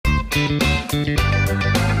The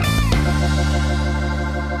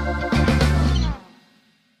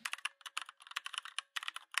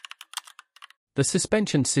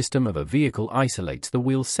suspension system of a vehicle isolates the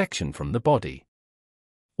wheel section from the body.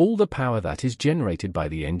 All the power that is generated by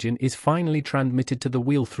the engine is finally transmitted to the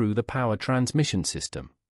wheel through the power transmission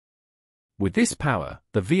system. With this power,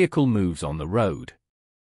 the vehicle moves on the road.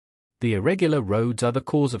 The irregular roads are the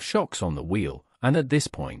cause of shocks on the wheel, and at this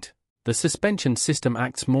point, the suspension system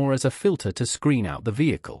acts more as a filter to screen out the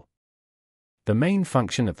vehicle. The main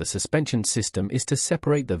function of the suspension system is to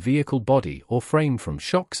separate the vehicle body or frame from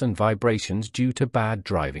shocks and vibrations due to bad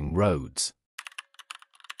driving roads.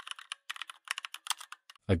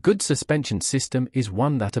 A good suspension system is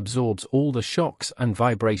one that absorbs all the shocks and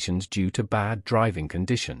vibrations due to bad driving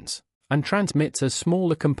conditions, and transmits as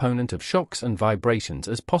small a component of shocks and vibrations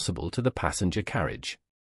as possible to the passenger carriage.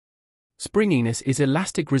 Springiness is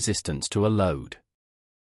elastic resistance to a load.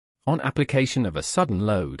 On application of a sudden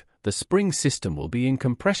load, the spring system will be in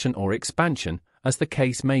compression or expansion, as the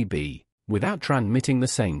case may be, without transmitting the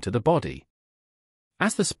same to the body.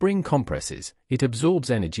 As the spring compresses, it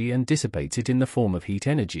absorbs energy and dissipates it in the form of heat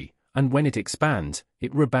energy, and when it expands,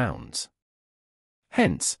 it rebounds.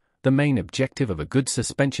 Hence, the main objective of a good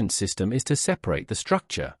suspension system is to separate the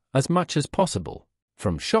structure, as much as possible,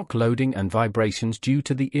 from shock loading and vibrations due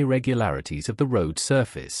to the irregularities of the road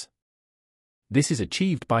surface. This is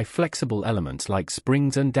achieved by flexible elements like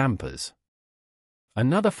springs and dampers.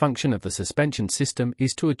 Another function of the suspension system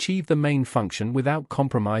is to achieve the main function without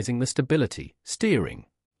compromising the stability, steering,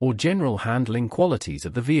 or general handling qualities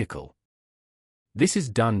of the vehicle. This is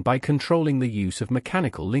done by controlling the use of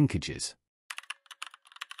mechanical linkages.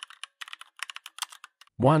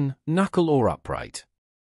 1. Knuckle or upright.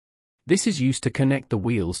 This is used to connect the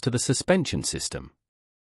wheels to the suspension system.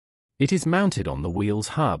 It is mounted on the wheel's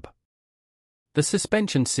hub. The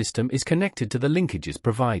suspension system is connected to the linkages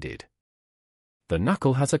provided. The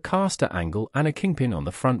knuckle has a caster angle and a kingpin on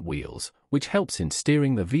the front wheels, which helps in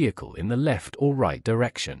steering the vehicle in the left or right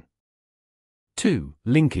direction. 2.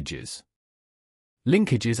 Linkages.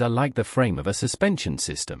 Linkages are like the frame of a suspension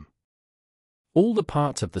system. All the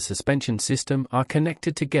parts of the suspension system are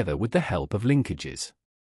connected together with the help of linkages.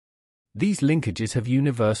 These linkages have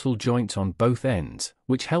universal joints on both ends,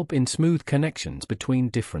 which help in smooth connections between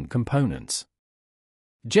different components.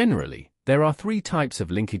 Generally, there are 3 types of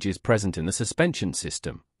linkages present in the suspension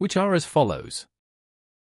system, which are as follows.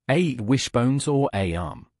 A. Wishbones or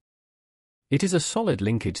A-arm. It is a solid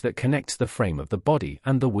linkage that connects the frame of the body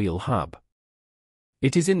and the wheel hub.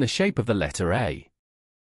 It is in the shape of the letter A.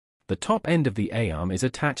 The top end of the A-arm is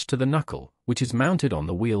attached to the knuckle, which is mounted on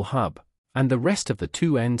the wheel hub, and the rest of the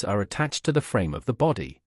 2 ends are attached to the frame of the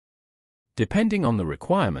body. Depending on the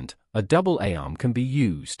requirement, a double A-arm can be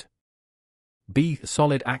used. B.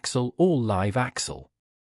 Solid axle or live axle.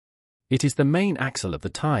 It is the main axle of the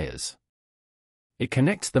tires. It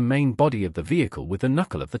connects the main body of the vehicle with the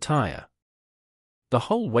knuckle of the tire. The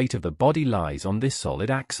whole weight of the body lies on this solid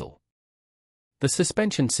axle. The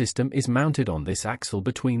suspension system is mounted on this axle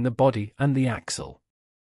between the body and the axle.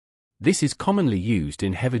 This is commonly used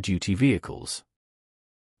in heavy-duty vehicles.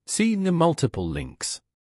 See the multiple links.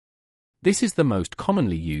 This is the most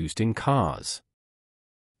commonly used in cars.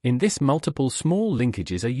 In this, multiple small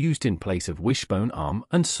linkages are used in place of wishbone arm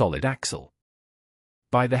and solid axle.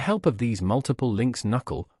 By the help of these multiple links,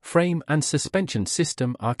 knuckle, frame and suspension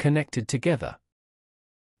system are connected together.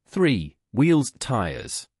 3. Wheels,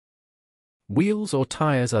 tires. Wheels or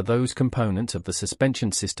tires are those components of the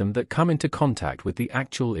suspension system that come into contact with the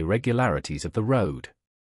actual irregularities of the road.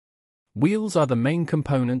 Wheels are the main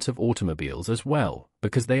components of automobiles as well,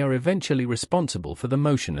 because they are eventually responsible for the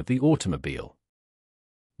motion of the automobile.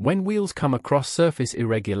 When wheels come across surface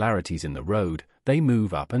irregularities in the road, they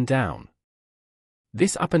move up and down.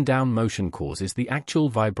 This up and down motion causes the actual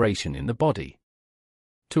vibration in the body.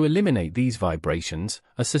 To eliminate these vibrations,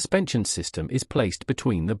 a suspension system is placed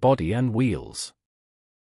between the body and wheels.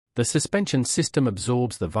 The suspension system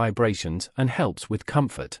absorbs the vibrations and helps with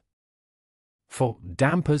comfort. 4.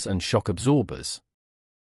 Dampers and shock absorbers.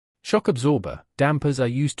 Shock absorber, dampers are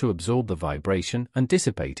used to absorb the vibration and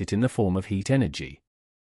dissipate it in the form of heat energy.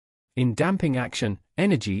 In damping action,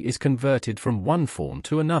 energy is converted from one form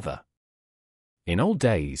to another. In old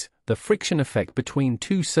days, the friction effect between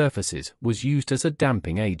 2 surfaces was used as a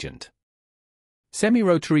damping agent.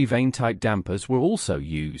 Semi-rotary vane-type dampers were also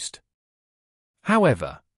used.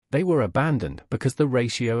 However, they were abandoned because the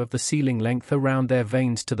ratio of the sealing length around their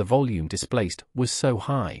vanes to the volume displaced was so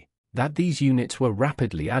high that these units were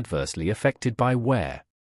rapidly adversely affected by wear.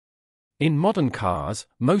 In modern cars,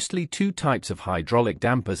 mostly 2 types of hydraulic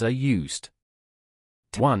dampers are used.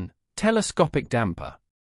 1. Telescopic damper.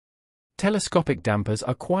 Telescopic dampers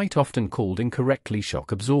are quite often called incorrectly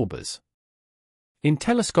shock absorbers. In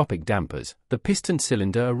telescopic dampers, the piston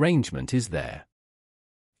cylinder arrangement is there.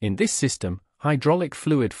 In this system, hydraulic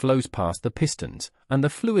fluid flows past the pistons, and the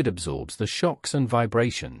fluid absorbs the shocks and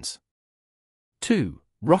vibrations. 2.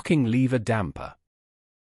 Rocking lever damper.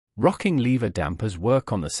 Rocking lever dampers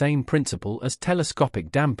work on the same principle as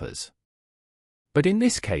telescopic dampers. But in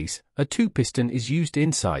this case, a two-piston is used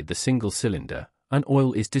inside the single cylinder, and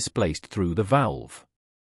oil is displaced through the valve.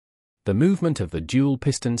 The movement of the dual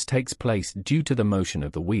pistons takes place due to the motion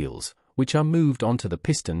of the wheels, which are moved onto the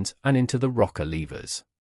pistons and into the rocker levers.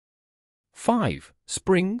 5.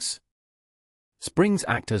 Springs. Springs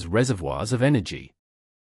act as reservoirs of energy.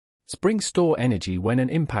 Springs store energy when an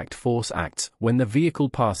impact force acts when the vehicle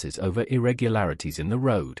passes over irregularities in the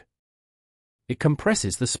road. It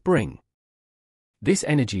compresses the spring. This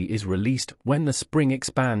energy is released when the spring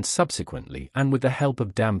expands subsequently and with the help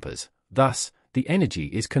of dampers. Thus, the energy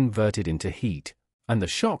is converted into heat, and the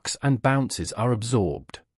shocks and bounces are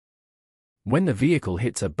absorbed. When the vehicle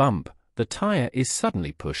hits a bump, the tire is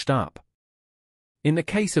suddenly pushed up. In the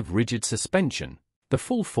case of rigid suspension, the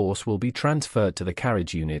full force will be transferred to the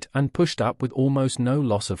carriage unit and pushed up with almost no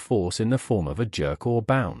loss of force in the form of a jerk or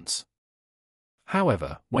bounce.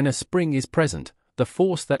 However, when a spring is present, the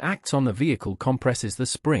force that acts on the vehicle compresses the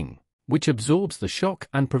spring, which absorbs the shock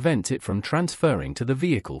and prevents it from transferring to the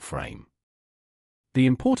vehicle frame. The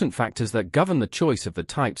important factors that govern the choice of the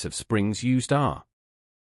types of springs used are: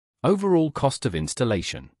 overall cost of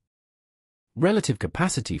installation, relative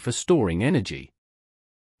capacity for storing energy,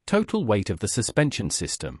 total weight of the suspension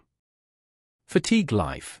system, fatigue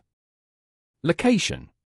life, location.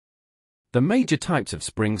 The major types of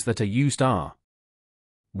springs that are used are: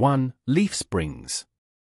 1. Leaf springs.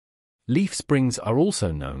 Leaf springs are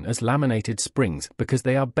also known as laminated springs because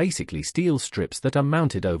they are basically steel strips that are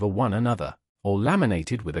mounted over one another, or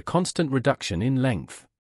laminated with a constant reduction in length.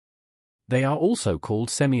 They are also called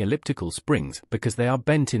semi-elliptical springs because they are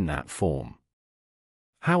bent in that form.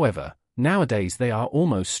 However, nowadays they are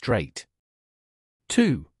almost straight.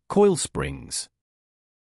 2. Coil springs.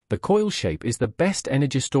 The coil shape is the best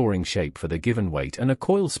energy-storing shape for the given weight, and a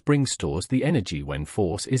coil spring stores the energy when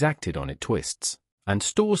force is acted on it twists, and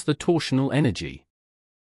stores the torsional energy.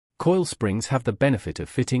 Coil springs have the benefit of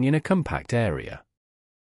fitting in a compact area.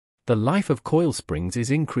 The life of coil springs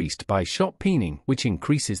is increased by shot peening, which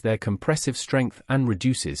increases their compressive strength and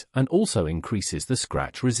reduces and also increases the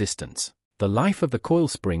scratch resistance. The life of the coil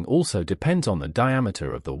spring also depends on the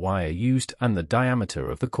diameter of the wire used and the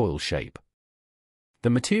diameter of the coil shape. The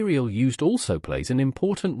material used also plays an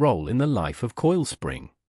important role in the life of coil spring.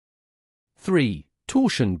 3.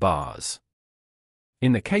 Torsion bars.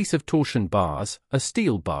 In the case of torsion bars, a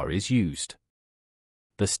steel bar is used.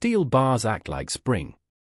 The steel bars act like spring.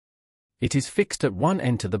 It is fixed at one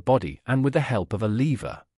end to the body, and with the help of a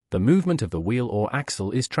lever, the movement of the wheel or axle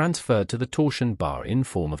is transferred to the torsion bar in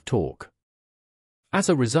form of torque. As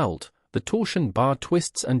a result, the torsion bar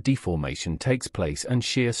twists and deformation takes place and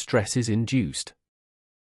shear stress is induced.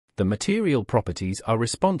 The material properties are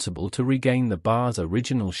responsible to regain the bar's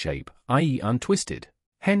original shape, i.e. untwisted.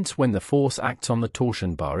 Hence, when the force acts on the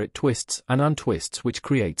torsion bar, it twists and untwists, which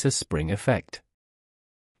creates a spring effect.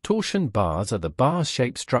 Torsion bars are the bar's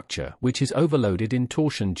shape structure which is overloaded in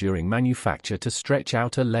torsion during manufacture to stretch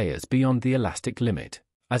outer layers beyond the elastic limit,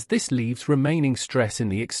 as this leaves remaining stress in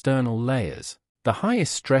the external layers. The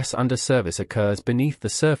highest stress under service occurs beneath the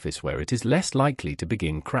surface, where it is less likely to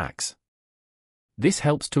begin cracks. This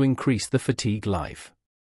helps to increase the fatigue life.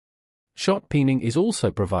 Shot peening is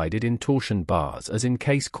also provided in torsion bars as in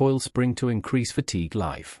case coil spring to increase fatigue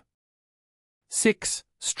life. 6.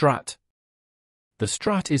 Strut. The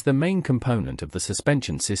strut is the main component of the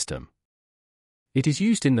suspension system. It is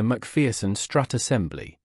used in the McPherson strut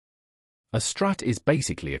assembly. A strut is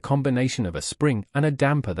basically a combination of a spring and a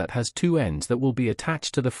damper that has two ends that will be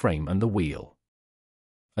attached to the frame and the wheel.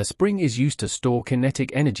 A spring is used to store kinetic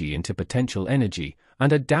energy into potential energy,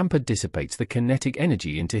 and a damper dissipates the kinetic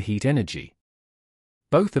energy into heat energy.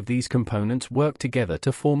 Both of these components work together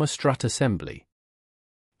to form a strut assembly.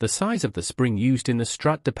 The size of the spring used in the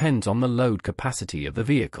strut depends on the load capacity of the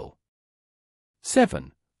vehicle.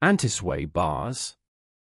 7. Anti-sway bars.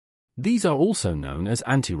 These are also known as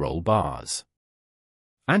anti-roll bars.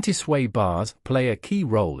 Anti-sway bars play a key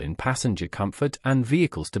role in passenger comfort and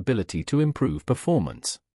vehicle stability to improve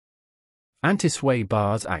performance. Anti-sway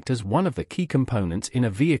bars act as one of the key components in a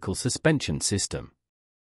vehicle suspension system.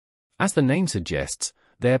 As the name suggests,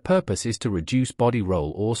 their purpose is to reduce body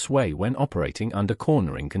roll or sway when operating under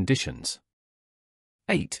cornering conditions.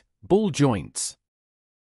 8. Ball joints.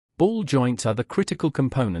 Ball joints are the critical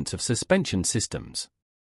components of suspension systems.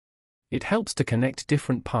 It helps to connect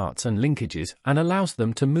different parts and linkages and allows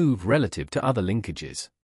them to move relative to other linkages.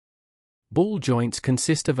 Ball joints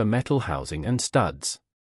consist of a metal housing and studs.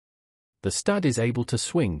 The stud is able to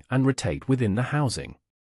swing and rotate within the housing.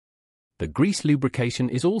 The grease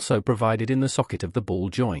lubrication is also provided in the socket of the ball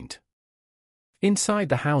joint. Inside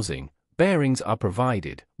the housing, bearings are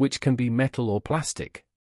provided, which can be metal or plastic.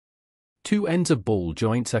 Two ends of ball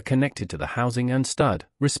joints are connected to the housing and stud,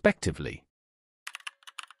 respectively.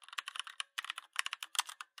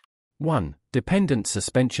 1. Dependent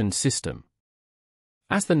suspension system.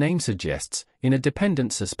 As the name suggests, in a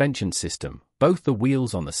dependent suspension system, both the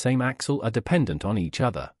wheels on the same axle are dependent on each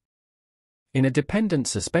other. In a dependent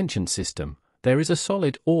suspension system, there is a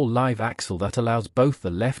solid or live axle that allows both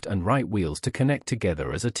the left and right wheels to connect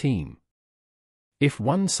together as a team. If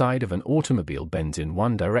one side of an automobile bends in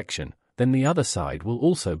one direction, then the other side will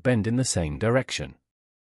also bend in the same direction.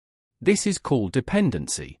 This is called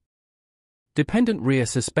dependency. Dependent rear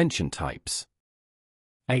suspension types.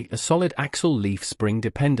 A solid axle leaf spring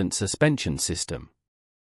dependent suspension system.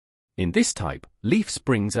 In this type, leaf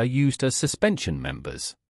springs are used as suspension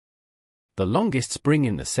members. The longest spring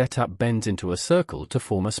in the setup bends into a circle to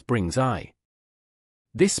form a spring's eye.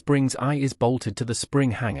 This spring's eye is bolted to the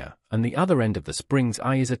spring hanger, and the other end of the spring's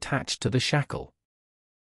eye is attached to the shackle.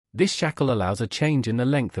 This shackle allows a change in the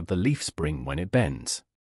length of the leaf spring when it bends.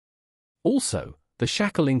 Also, the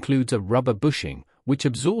shackle includes a rubber bushing, which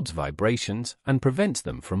absorbs vibrations and prevents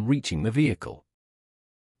them from reaching the vehicle.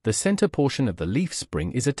 The center portion of the leaf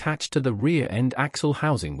spring is attached to the rear end axle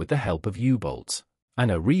housing with the help of U-bolts,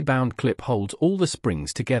 and a rebound clip holds all the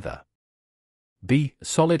springs together. B.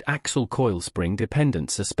 Solid axle coil spring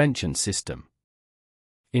dependent suspension system.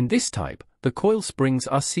 In this type, the coil springs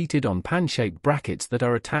are seated on pan-shaped brackets that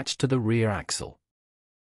are attached to the rear axle.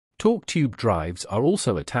 Torque tube drives are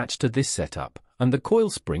also attached to this setup, and the coil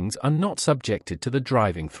springs are not subjected to the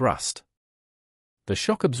driving thrust. The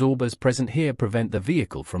shock absorbers present here prevent the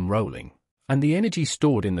vehicle from rolling, and the energy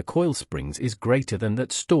stored in the coil springs is greater than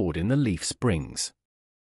that stored in the leaf springs.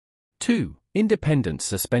 2. Independent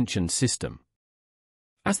suspension system.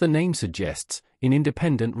 As the name suggests, in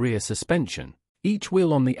independent rear suspension, each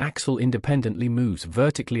wheel on the axle independently moves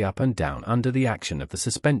vertically up and down under the action of the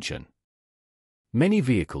suspension. Many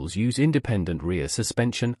vehicles use independent rear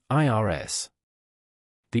suspension, IRS.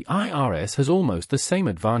 The IRS has almost the same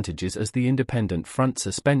advantages as the independent front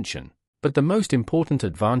suspension, but the most important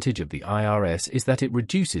advantage of the IRS is that it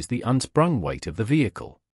reduces the unsprung weight of the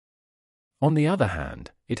vehicle. On the other hand,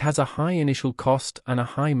 it has a high initial cost and a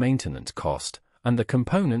high maintenance cost, and the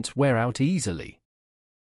components wear out easily.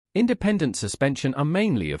 Independent suspension are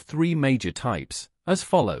mainly of three major types, as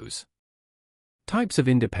follows. Types of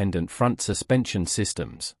independent front suspension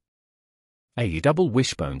systems. A. Double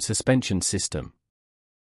wishbone suspension system.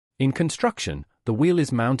 In construction, the wheel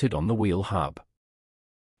is mounted on the wheel hub.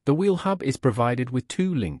 The wheel hub is provided with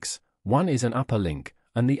two links, one is an upper link,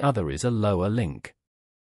 and the other is a lower link.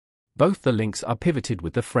 Both the links are pivoted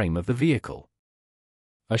with the frame of the vehicle.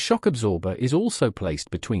 A shock absorber is also placed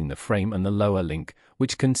between the frame and the lower link,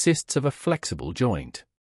 which consists of a flexible joint.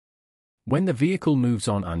 When the vehicle moves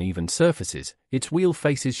on uneven surfaces, its wheel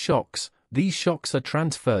faces shocks. These shocks are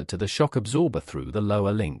transferred to the shock absorber through the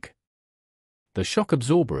lower link. The shock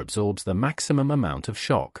absorber absorbs the maximum amount of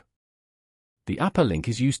shock. The upper link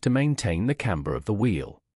is used to maintain the camber of the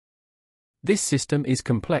wheel. This system is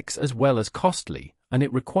complex as well as costly, and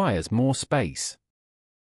it requires more space.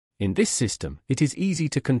 In this system, it is easy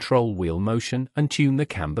to control wheel motion and tune the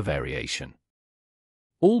camber variation.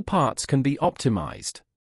 All parts can be optimized.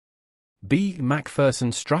 B.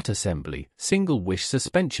 McPherson strut assembly, single-wish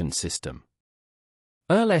suspension system.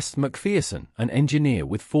 Earl S. McPherson, an engineer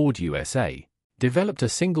with Ford USA, developed a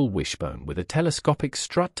single wishbone with a telescopic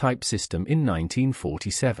strut-type system in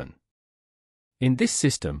 1947. In this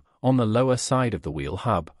system, on the lower side of the wheel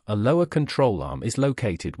hub, a lower control arm is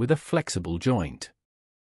located with a flexible joint.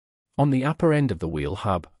 On the upper end of the wheel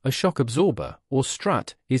hub, a shock absorber, or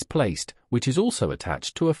strut, is placed, which is also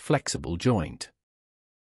attached to a flexible joint.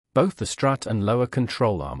 Both the strut and lower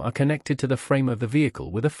control arm are connected to the frame of the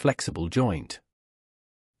vehicle with a flexible joint.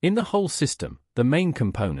 In the whole system, the main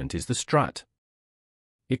component is the strut.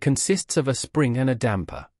 It consists of a spring and a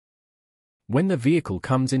damper. When the vehicle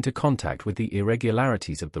comes into contact with the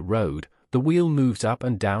irregularities of the road, the wheel moves up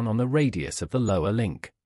and down on the radius of the lower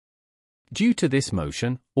link. Due to this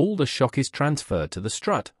motion, all the shock is transferred to the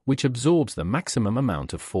strut, which absorbs the maximum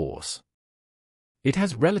amount of force. It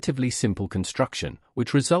has relatively simple construction,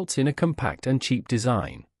 which results in a compact and cheap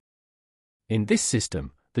design. In this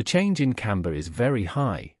system, the change in camber is very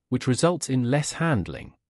high, which results in less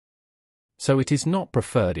handling. So it is not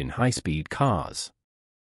preferred in high-speed cars.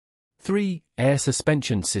 3. Air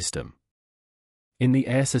suspension system. In the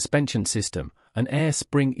air suspension system, an air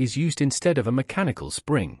spring is used instead of a mechanical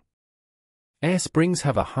spring. Air springs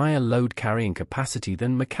have a higher load carrying capacity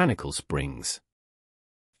than mechanical springs.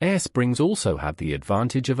 Air springs also have the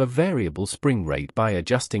advantage of a variable spring rate by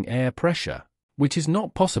adjusting air pressure, which is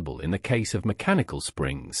not possible in the case of mechanical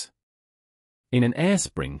springs. In an air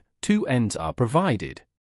spring, two ends are provided.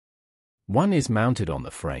 One is mounted on the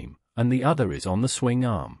frame, and the other is on the swing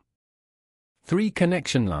arm. 3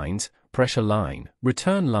 connection lines, pressure line,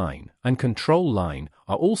 return line, and control line,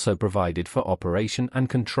 are also provided for operation and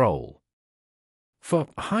control. For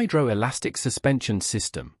hydroelastic suspension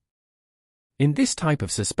system. In this type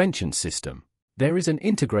of suspension system, there is an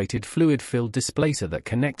integrated fluid-filled displacer that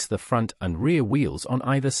connects the front and rear wheels on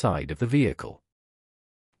either side of the vehicle.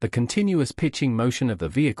 The continuous pitching motion of the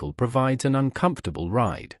vehicle provides an uncomfortable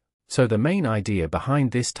ride, so the main idea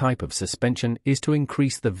behind this type of suspension is to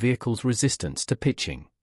increase the vehicle's resistance to pitching.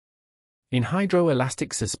 In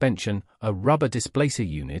hydroelastic suspension, a rubber displacer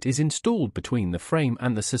unit is installed between the frame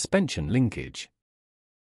and the suspension linkage.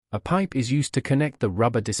 A pipe is used to connect the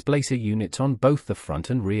rubber displacer units on both the front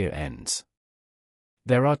and rear ends.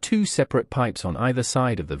 There are 2 separate pipes on either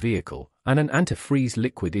side of the vehicle, and an antifreeze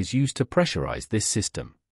liquid is used to pressurize this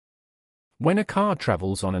system. When a car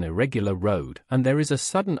travels on an irregular road and there is a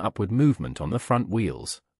sudden upward movement on the front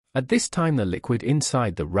wheels, at this time the liquid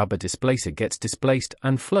inside the rubber displacer gets displaced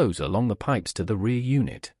and flows along the pipes to the rear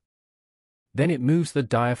unit. Then it moves the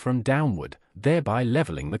diaphragm downward, thereby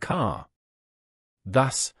leveling the car.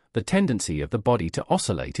 Thus, the tendency of the body to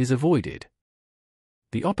oscillate is avoided.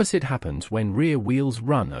 The opposite happens when rear wheels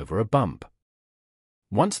run over a bump.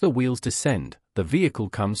 Once the wheels descend, the vehicle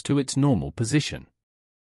comes to its normal position.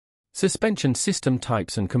 Suspension system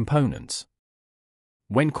types and components.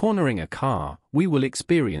 When cornering a car, we will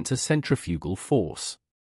experience a centrifugal force.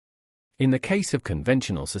 In the case of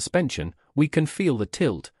conventional suspension, we can feel the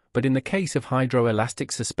tilt, but in the case of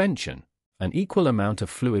hydroelastic suspension, an equal amount of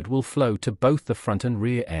fluid will flow to both the front and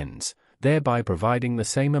rear ends, thereby providing the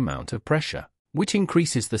same amount of pressure, which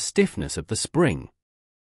increases the stiffness of the spring.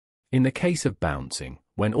 In the case of bouncing,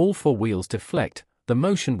 when all 4 wheels deflect, the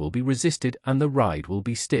motion will be resisted and the ride will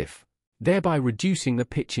be stiff, thereby reducing the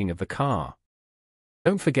pitching of the car.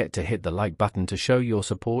 Don't forget to hit the like button to show your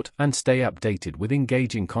support and stay updated with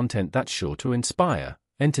engaging content that's sure to inspire,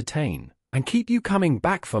 entertain, and keep you coming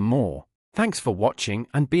back for more. Thanks for watching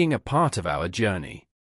and being a part of our journey.